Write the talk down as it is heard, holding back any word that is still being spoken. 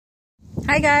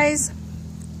Hi guys,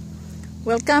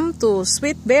 welcome to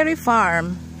Sweet Berry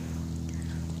Farm.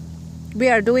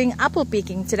 We are doing apple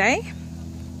picking today.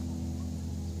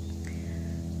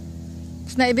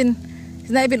 It's not even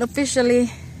officially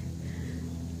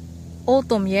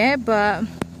autumn yet, but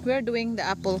we're doing the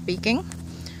apple picking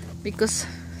because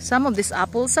some of these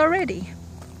apples are ready.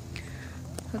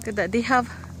 Look at that.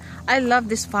 I love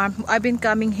this farm. I've been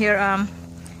coming here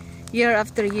year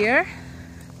after year.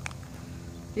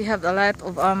 We have a lot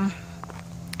of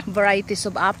varieties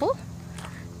of apple.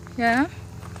 Yeah.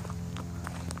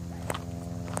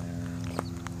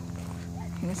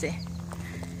 You can see.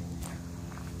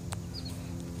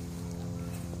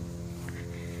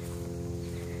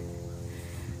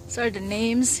 So are the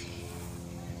names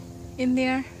in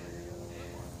there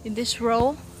in this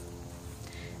row.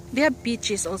 They have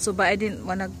peaches also, but I didn't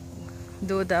want to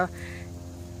do the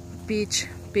peach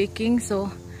picking,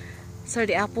 so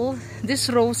the apple.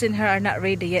 These rows in here are not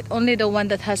ready yet. Only the one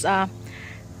that has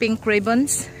pink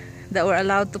ribbons that we're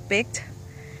allowed to pick.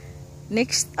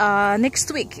 Next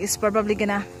week is probably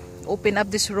gonna open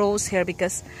up these rows here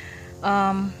because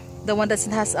the one that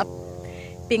has a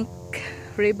pink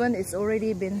ribbon is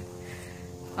already been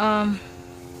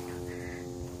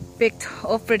picked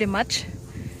off pretty much.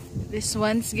 This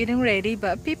one's getting ready,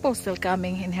 but people still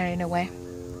coming in here anyway.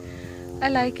 I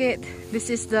like it. This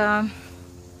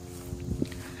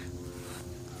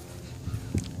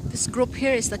group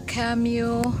here is the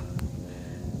Camu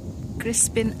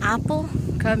Crispin apple.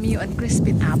 Camu and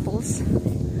Crispin apples.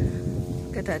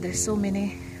 Look at that, there's so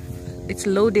many. It's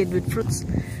loaded with fruits.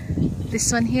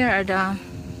 This one here are the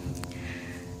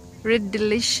Red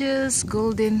Delicious,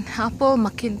 Golden Apple,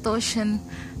 Macintosh, and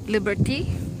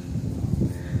Liberty.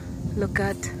 Look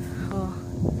at, oh,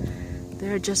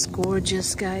 they're just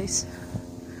gorgeous, guys.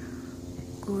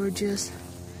 Gorgeous.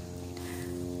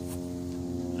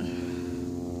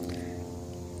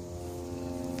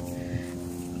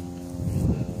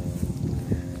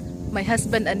 My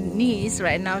husband and niece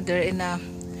right now, they're in a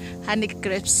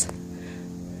Honeycrisp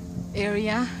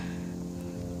area.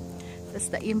 That's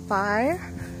the Empire.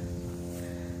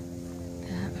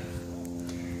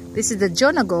 This is the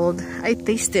Jonah Gold. I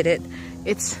tasted it.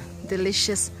 It's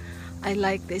delicious. I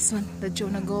like this one, the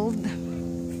Jonah Gold.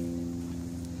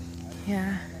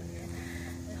 Yeah,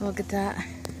 look at that.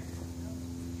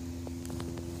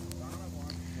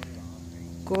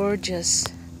 Gorgeous.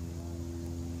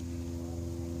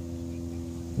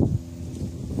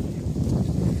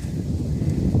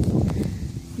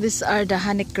 These are the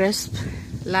Honeycrisp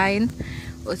line.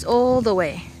 It's all the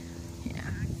way. Yeah.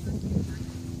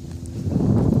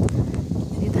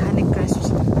 See the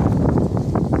Honeycrisps.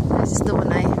 This is the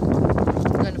one I'm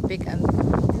gonna pick and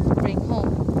bring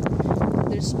home.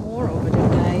 There's more over there,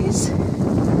 guys.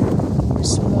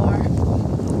 There's more.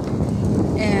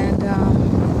 And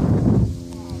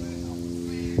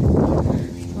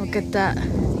look at that.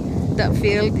 That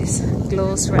field is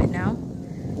closed right now.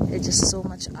 There's just so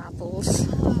much apples.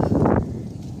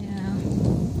 Yeah.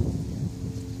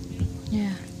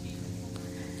 Yeah.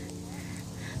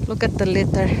 Look at the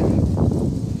litter.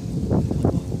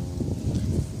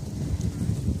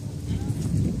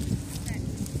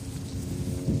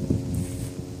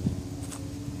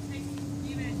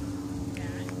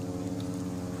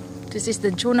 This is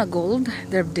the Jonah Gold.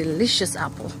 They're delicious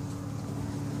apple.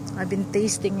 I've been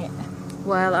tasting it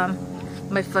while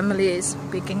my family is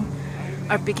picking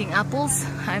apples.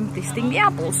 I'm tasting the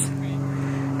apples,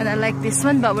 and I like this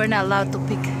one, but we're not allowed to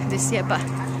pick this yet. But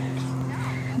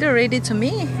they're ready to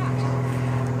me.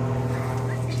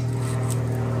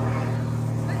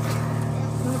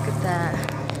 Look at that.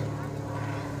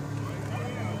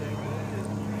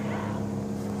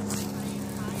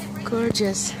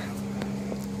 Gorgeous.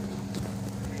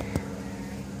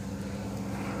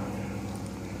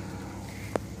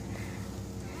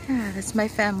 Yeah, that's my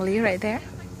family right there.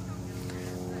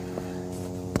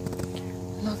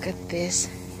 Look at this.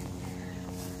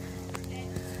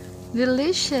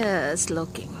 Delicious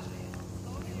looking.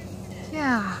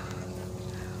 Yeah.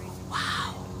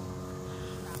 Wow.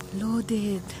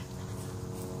 Loaded.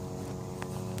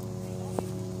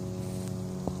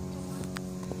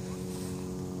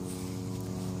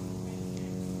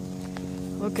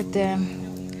 Look at them.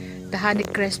 The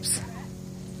Honeycrisps.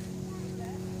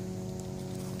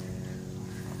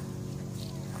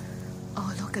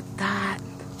 Oh, look at that.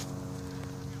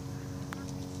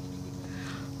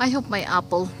 I hope my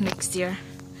apple next year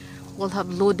will have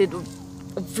loaded of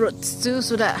fruits too,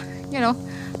 so that, you know,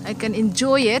 I can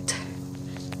enjoy it.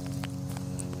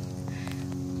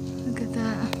 Look at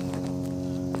that.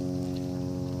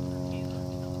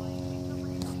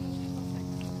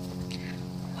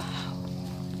 Wow.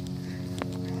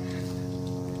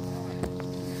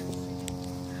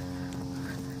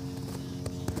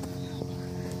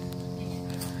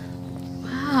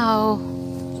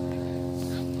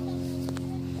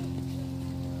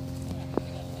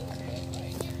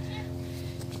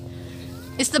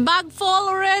 Is the bag full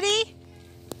already?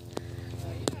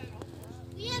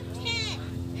 We have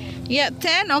 10. Yeah,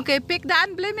 10? Okay, pick the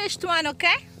unblemished one,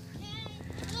 okay?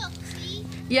 Look, see?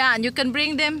 Yeah, and you can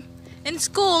bring them in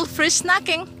school, free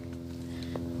snacking.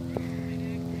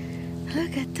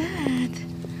 Look at that.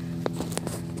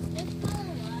 Just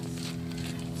follow us.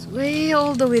 It's way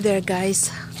all the way there,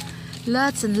 guys.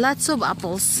 Lots and lots of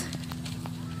apples.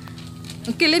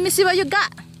 Okay, let me see what you got.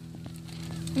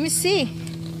 Let me see.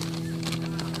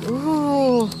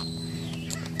 Ooh.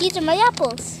 These are my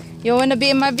apples. You wanna be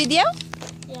in my video?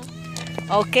 Yeah.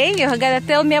 Okay, you gotta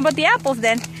tell me about the apples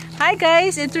then. Hi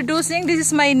guys, introducing, this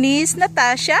is my niece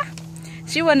Natasha.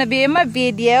 She wanna be in my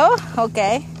video.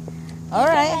 Okay.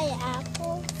 Alright. My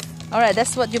apples. Alright,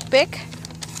 that's what you pick.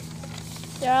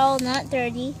 They're all not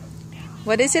dirty.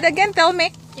 What is it again? Tell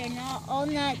me. They're all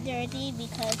not dirty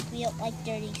because we don't like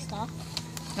dirty stuff.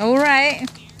 Alright.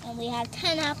 And we have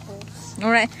 10 apples.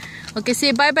 Alright. Okay,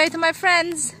 say bye-bye to my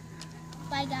friends.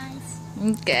 Bye, guys.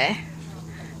 Okay.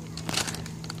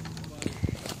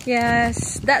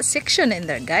 Yes, that section in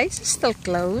there, guys, is still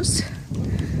closed.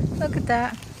 Look at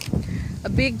that. A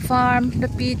big farm. The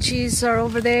peaches are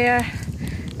over there.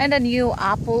 And the new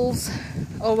apples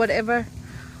or whatever.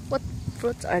 What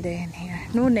fruits are there in here?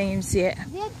 No names yet.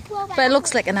 We have 12 But it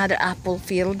looks like another apple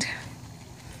field.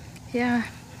 Yeah.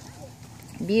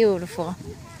 Beautiful.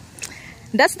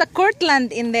 That's the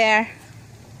Cortland in there.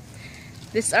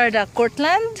 These are the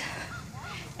Cortland.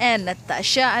 And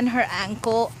Natasha and her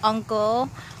uncle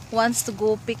wants to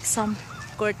go pick some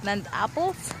Cortland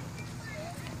apples.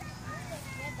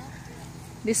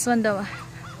 This one, the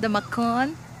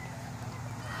Macon.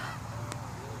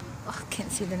 Oh, I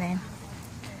can't see the name.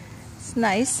 It's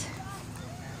nice.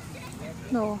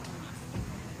 No.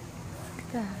 Look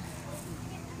at that.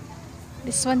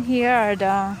 This one here are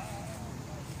the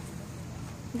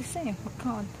same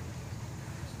Macon.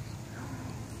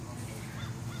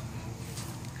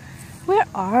 Where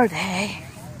are they?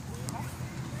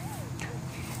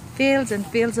 Fields and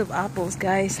fields of apples,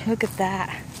 guys. Look at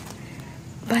that.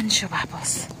 Bunch of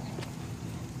apples.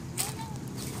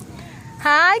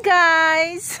 Hi,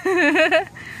 guys.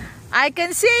 I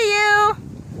can see you.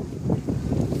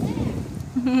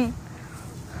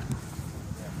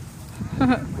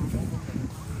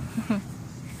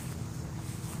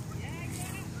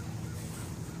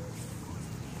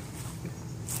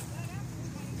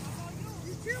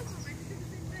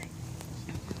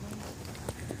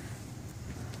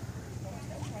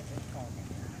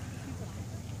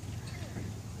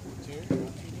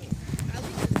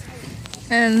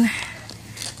 And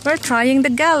we're trying the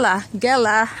Gala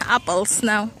apples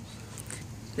now.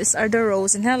 These are the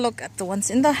rows, and now look at the ones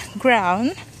in the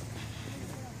ground.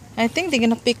 I think they're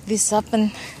gonna pick this up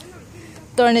and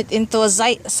turn it into a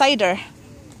cider,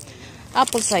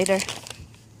 apple cider.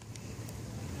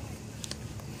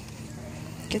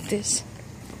 Look at this.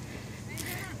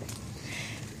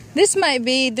 This might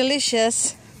be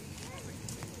delicious.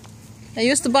 I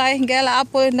used to buy Gala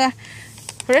apple in the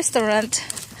restaurant.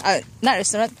 Not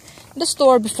restaurant, the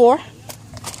store before.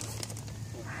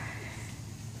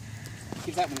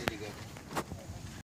 Give that one.